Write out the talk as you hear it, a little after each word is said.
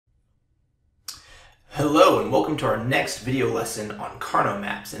Hello and welcome to our next video lesson on Karnaugh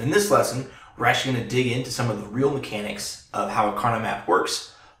Maps. And in this lesson, we're actually going to dig into some of the real mechanics of how a Karnaugh map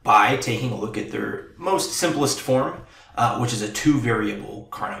works by taking a look at their most simplest form, which is a two-variable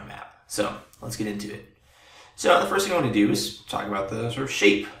Karnaugh map. So let's get into it. So the first thing I want to do is talk about the sort of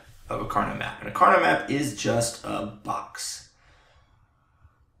shape of a Karnaugh map. And a Karnaugh map is just a box.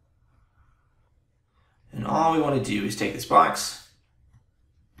 And all we want to do is take this box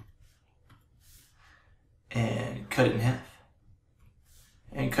and cut it in half.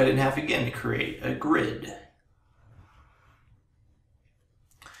 And cut it in half again to create a grid.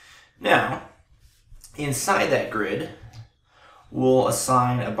 Now, inside that grid, we'll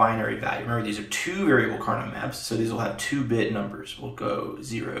assign a binary value. Remember, these are two variable Karnaugh maps, so these will have 2-bit numbers. We'll go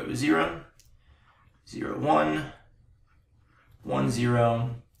 0, 0, 0, 1, 1,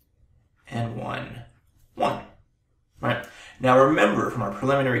 0, and 1, 1. Right. Now remember, from our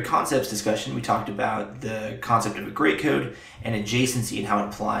preliminary concepts discussion, we talked about the concept of a gray code and adjacency and how it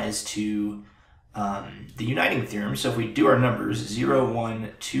applies to the uniting theorem. So if we do our numbers 0,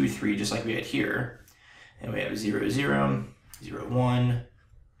 1, 2, 3, just like we had here, and we have 0, 0, 0, 1,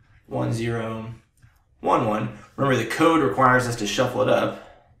 1, 0, 1, 1. Remember, the code requires us to shuffle it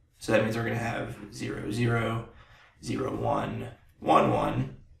up. So that means we're going to have 0, 0, 0, 1, 1,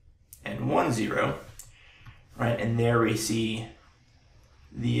 1, and 1, 0. Right, and there we see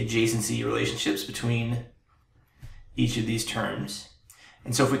the adjacency relationships between each of these terms.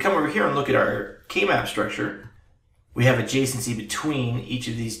 And so if we come over here and look at our K-map structure, we have adjacency between each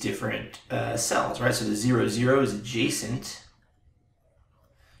of these different cells, right? So the 0, 0 is adjacent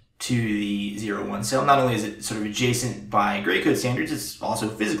to the 0, 1 cell. Not only is it sort of adjacent by gray code standards, it's also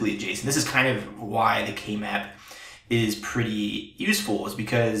physically adjacent. This is kind of why the K-map is pretty useful, is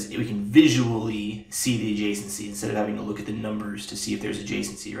because we can visually see the adjacency instead of having to look at the numbers to see if there's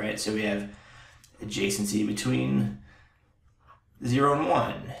adjacency, right? So we have adjacency between 0 and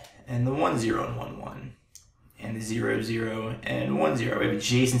 1, and the 1, 0 and 1, 1, and the 0, 0 and 1, 0. We have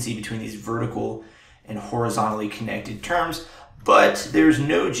adjacency between these vertical and horizontally connected terms, but there's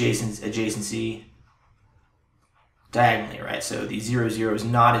no adjacency diagonally, right? So the 0, 0 is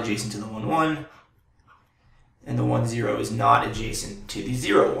not adjacent to the 1, 1, and the 1, 0 is not adjacent to the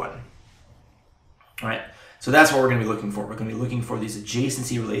 0, 1. All right, so that's what we're going to be looking for. We're going to be looking for these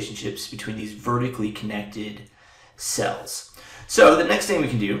adjacency relationships between these vertically connected cells. So the next thing we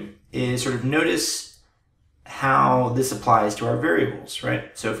can do is sort of notice how this applies to our variables,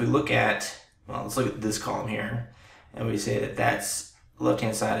 right? So if we look at, well, let's look at this column here, and we say that that's the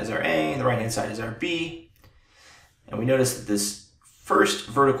left-hand side is our A, and the right-hand side is our B, and we notice that this first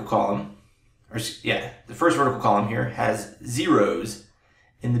vertical column, the first vertical column here has zeros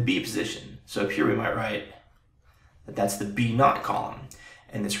in the B position. So up here we might write that that's the B naught column.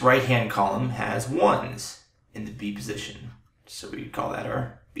 And this right-hand column has ones in the B position. So we call that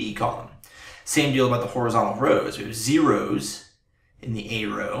our B column. Same deal about the horizontal rows. We have zeros in the A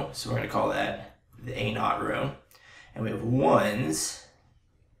row, so we're going to call that the A naught row. And we have ones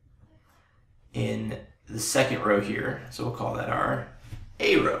in the second row here, so we'll call that our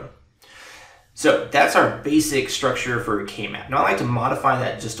A row. So that's our basic structure for a K-map. Now I like to modify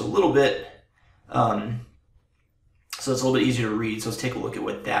that just a little bit, so it's a little bit easier to read. So let's take a look at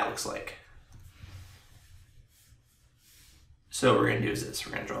what that looks like. So what we're going to do is this.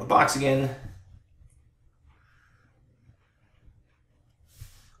 We're going to draw the box again.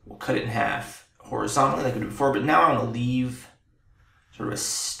 We'll cut it in half horizontally like we did before, but now I want to leave sort of a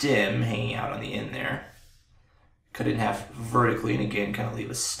stem hanging out on the end there. Cut it in half vertically, and again, kind of leave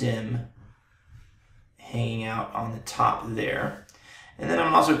a stem hanging out on the top there. And then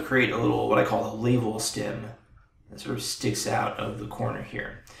I'm also create a little, what I call a label stem that sort of sticks out of the corner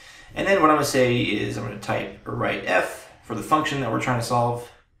here. And then what I'm going to say is I'm going to type or write F for the function that we're trying to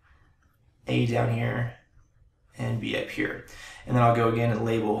solve, A down here, and B up here. And then I'll go again and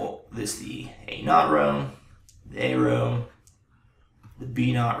label this the A naught row, the A row, the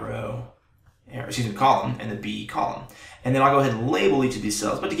B naught row, or excuse me, column, and the B column. And then I'll go ahead and label each of these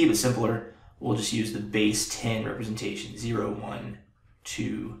cells, but to keep it simpler, we'll just use the base 10 representation, 0, 1,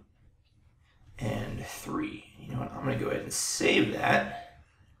 2, and 3. You know what, I'm going to go ahead and save that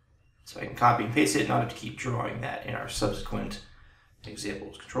so I can copy and paste it, not have to keep drawing that in our subsequent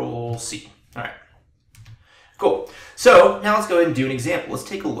examples. Control-C. All right, cool. So now let's go ahead and do an example. Let's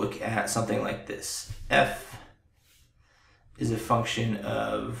take a look at something like this. F is a function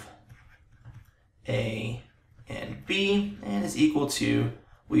of A and B, and is equal to,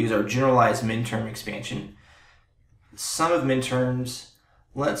 we'll use our generalized minterm expansion. The sum of minterms,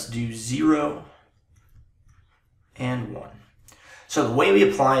 let's do 0 and 1. So the way we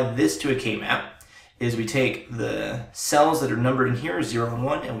apply this to a K-map is we take the cells that are numbered in here, 0 and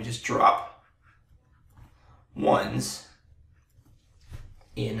 1, and we just drop 1s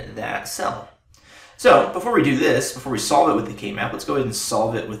in that cell. So before we do this, before we solve it with the K-map, let's go ahead and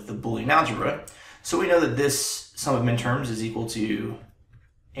solve it with the Boolean algebra. So we know that this sum of minterms is equal to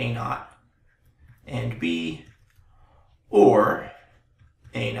A naught and B, or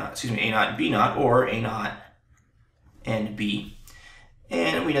A naught and B naught, or A naught and B.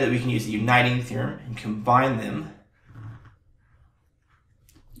 And we know that we can use the uniting theorem and combine them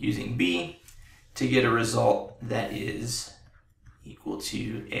using B to get a result that is equal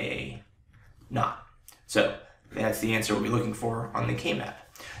to A naught. So that's the answer we'll be looking for on the K-map.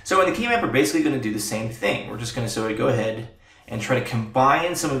 So in the K-map, we're basically going to do the same thing. We're just going to go ahead and try to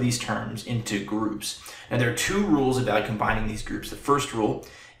combine some of these terms into groups. Now there are two rules about combining these groups. The first rule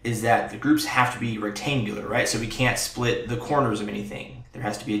is that the groups have to be rectangular, right? So we can't split the corners of anything. There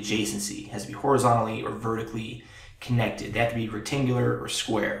has to be adjacency. It has to be horizontally or vertically connected. They have to be rectangular or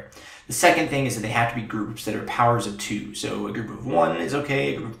square. The second thing is that they have to be groups that are powers of 2. So a group of 1 is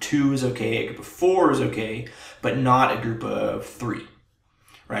okay, a group of 2 is okay, a group of 4 is okay, but not a group of 3,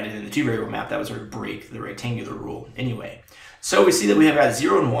 right? And in the two-variable map, that would sort of break the rectangular rule anyway. So we see that we have got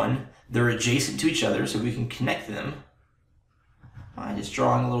 0 and 1. They're adjacent to each other, so we can connect them by just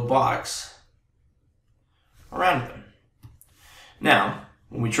drawing a little box around them. Now,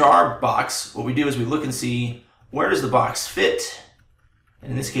 when we draw our box, what we do is we look and see where does the box fit.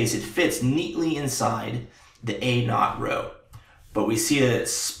 And in this case, it fits neatly inside the A naught row. But we see that it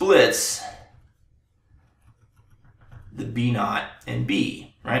splits the B naught and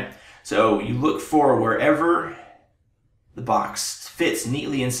B, right? So you look for wherever the box fits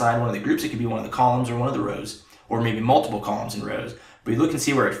neatly inside one of the groups. It could be one of the columns or one of the rows, or maybe multiple columns and rows. But you look and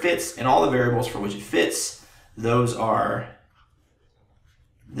see where it fits, and all the variables for which it fits, those are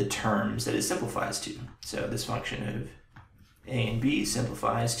the terms that it simplifies to. So this function of A and B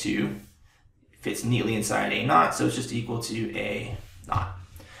simplifies to, fits neatly inside A naught, so it's just equal to A naught.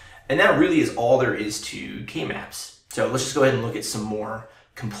 And that really is all there is to K-maps. So let's just go ahead and look at some more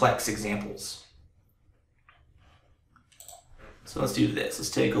complex examples. So let's do this.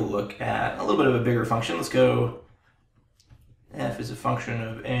 Let's take a look at a little bit of a bigger function. Let's go f is a function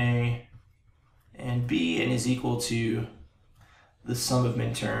of A and B and is equal to the sum of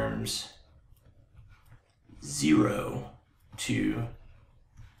minterms 0, 2,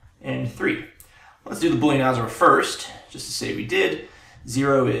 and 3. Let's do the Boolean algebra first, just to say we did.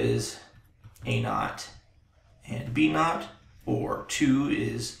 0 is A naught and B naught, or 2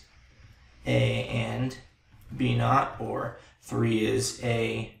 is A and B naught, or 3 is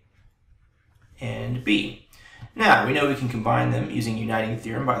A and B. Now, we know we can combine them using uniting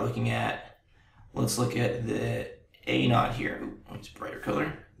theorem by looking at, let's look at the A naught here. It's a brighter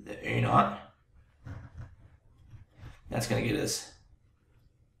color. The A naught. That's going to get us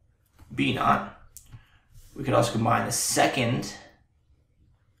B naught. We could also combine the second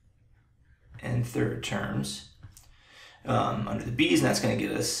and third terms under the B's, and that's going to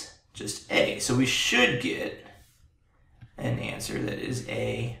get us just A. So we should get an answer that is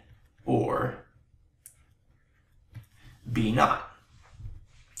A or B naught.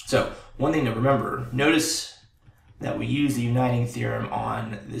 So one thing to remember, notice that we use the uniting theorem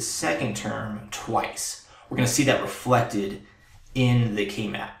on the second term twice. We're going to see that reflected in the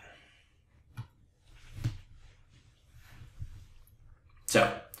K-map.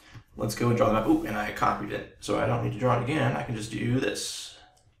 So let's go and draw the map. Ooh, and I copied it, so I don't need to draw it again. I can just do this.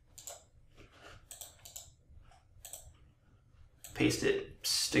 Paste it,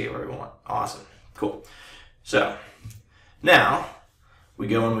 stick it where we want. Awesome, cool. So now we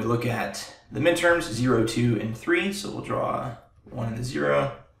go and we look at the minterms 0, 2, and 3. So we'll draw 1 in the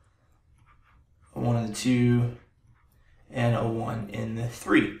 0, a 1 in the 2, and a 1 in the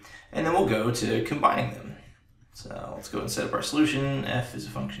 3. And then we'll go to combining them. So let's go and set up our solution. F is a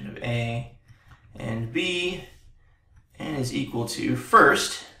function of A and B, and is equal to,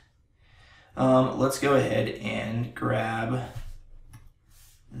 first, let's go ahead and grab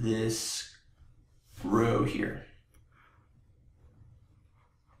this row here.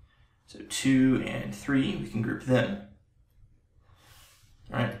 So 2 and 3, we can group them.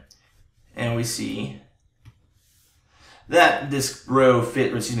 All right, and we see that this row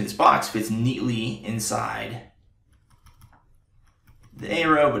this box fits neatly inside the A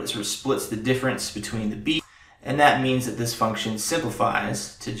row, but it sort of splits the difference between the B, and that means that this function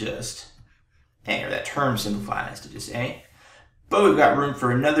simplifies to just A, or that term simplifies to just A. But we've got room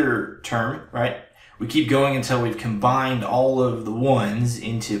for another term, right? We keep going until we've combined all of the ones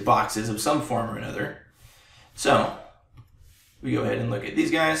into boxes of some form or another. So we go ahead and look at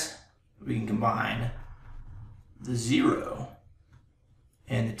these guys. we can combine the 0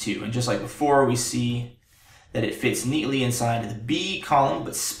 and the 2. And just like before, we see that it fits neatly inside the B column,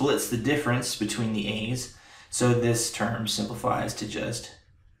 but splits the difference between the A's. So this term simplifies to just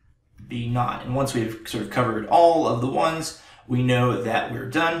B naught. And once we've sort of covered all of the ones, we know that we're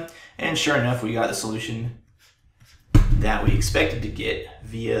done. And sure enough, we got the solution that we expected to get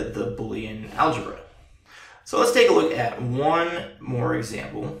via the Boolean algebra. So let's take a look at one more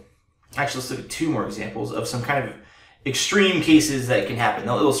example. Actually, let's look at two more examples of some kind of extreme cases that can happen.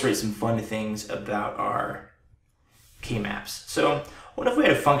 They'll illustrate some fun things about our K-maps. So what if we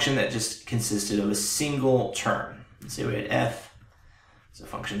had a function that just consisted of a single term? Let's say we had f as a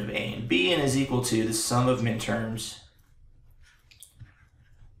function of a and b and is equal to the sum of minterms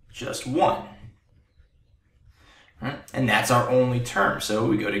just 1. Right? And that's our only term. So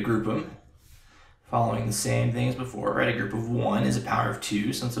we go to group them, following the same thing as before. Right? A group of 1 is a power of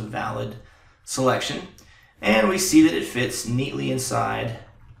 2, so it's a valid selection. And we see that it fits neatly inside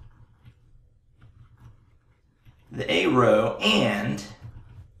the A row and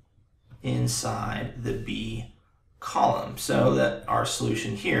inside the B column. So that our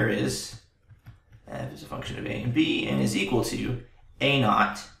solution here is f is a function of a and b and is equal to a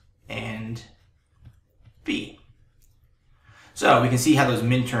naught and b. So we can see how those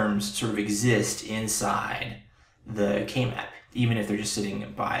minterms sort of exist inside the K-map, even if they're just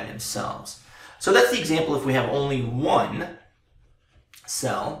sitting by themselves. So that's the example if we have only one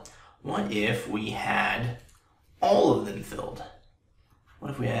cell. What if we had all of them filled? What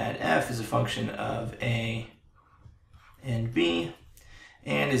if we had f as a function of a and b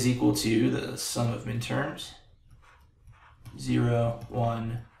and is equal to the sum of minterms 0,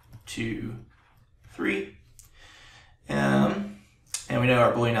 1, 2, 3. And we know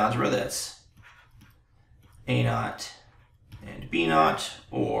our Boolean algebra, that's a naught and b naught,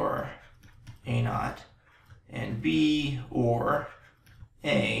 or a naught and b, or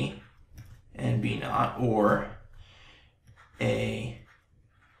a and b naught, or a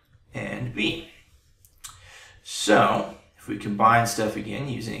and b. So if we combine stuff again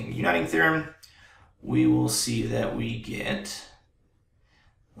using uniting theorem, we will see that we get,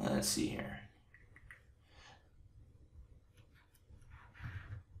 let's see here.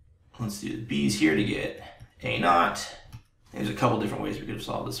 Let's do the b's here to get a naught. There's a couple different ways we could have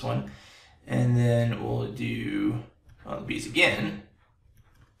solved this one. And then we'll do the b's again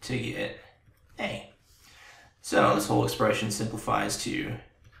to get a. So this whole expression simplifies to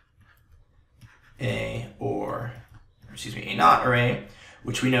a naught or a,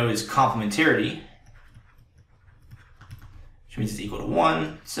 which we know is complementarity, which means it's equal to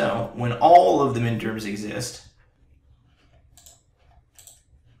 1. So when all of the minterms exist,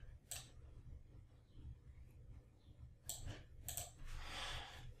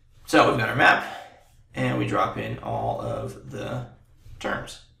 so we've got our map, and we drop in all of the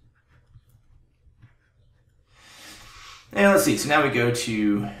terms. And let's see, so now we go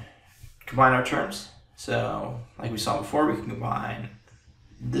to combine our terms. So like we saw before, we can combine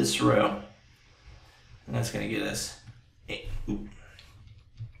this row, and that's going to get us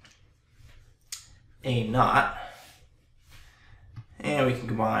a naught. And we can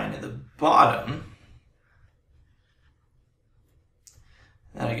combine at the bottom.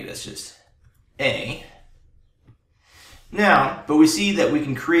 That'll get us just a. Now, but we see that we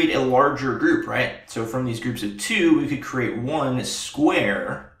can create a larger group, right? So from these groups of 2, we could create one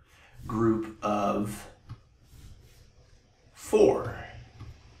square group of 4.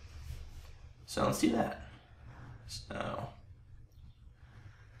 So let's do that. So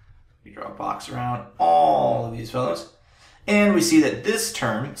we draw a box around all of these fellows. And we see that this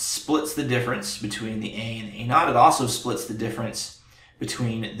term splits the difference between the a and the a naught. It also splits the difference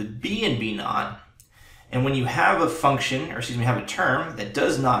between the b and b naught. And when you have a function, or excuse me, have a term that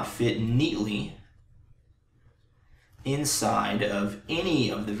does not fit neatly inside of any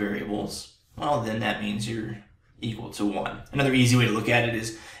of the variables, well, then that means you're equal to 1. Another easy way to look at it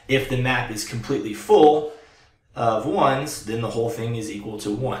is if the map is completely full of 1s, then the whole thing is equal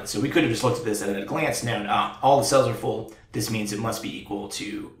to 1. So we could have just looked at this at a glance. Now, all the cells are full. This means it must be equal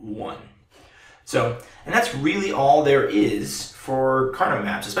to 1. So, and that's really all there is for Karnaugh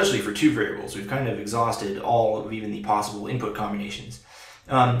maps, especially for 2 variables. We've kind of exhausted all of even the possible input combinations.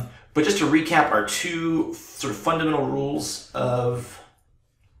 But just to recap our 2 sort of fundamental rules of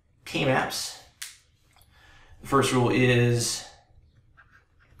K-maps. The first rule is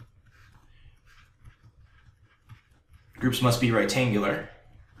groups must be rectangular.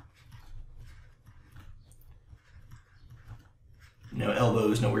 No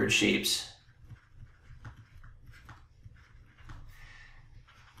elbows, no weird shapes.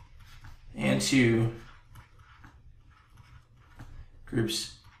 2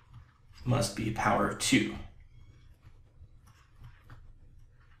 groups must be a power of 2.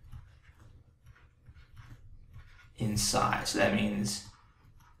 In size. So that means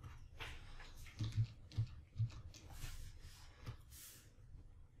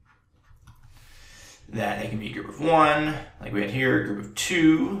that it can be a group of 1, like we had here, a group of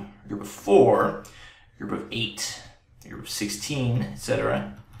 2, a group of 4, a group of 8, a group of 16,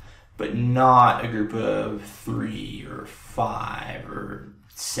 etc. But not a group of 3 or 5 or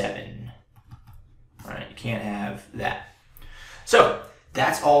 7. Right? You can't have that. So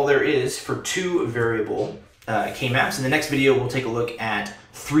that's all there is for 2 variable K-maps. In the next video, we'll take a look at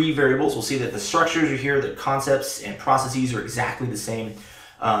 3 variables. We'll see that the structures are here, the concepts and processes are exactly the same.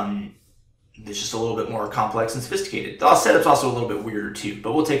 It's just a little bit more complex and sophisticated. The setup's also a little bit weirder too,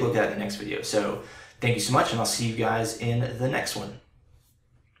 but we'll take a look at it in the next video. So thank you so much, and I'll see you guys in the next one.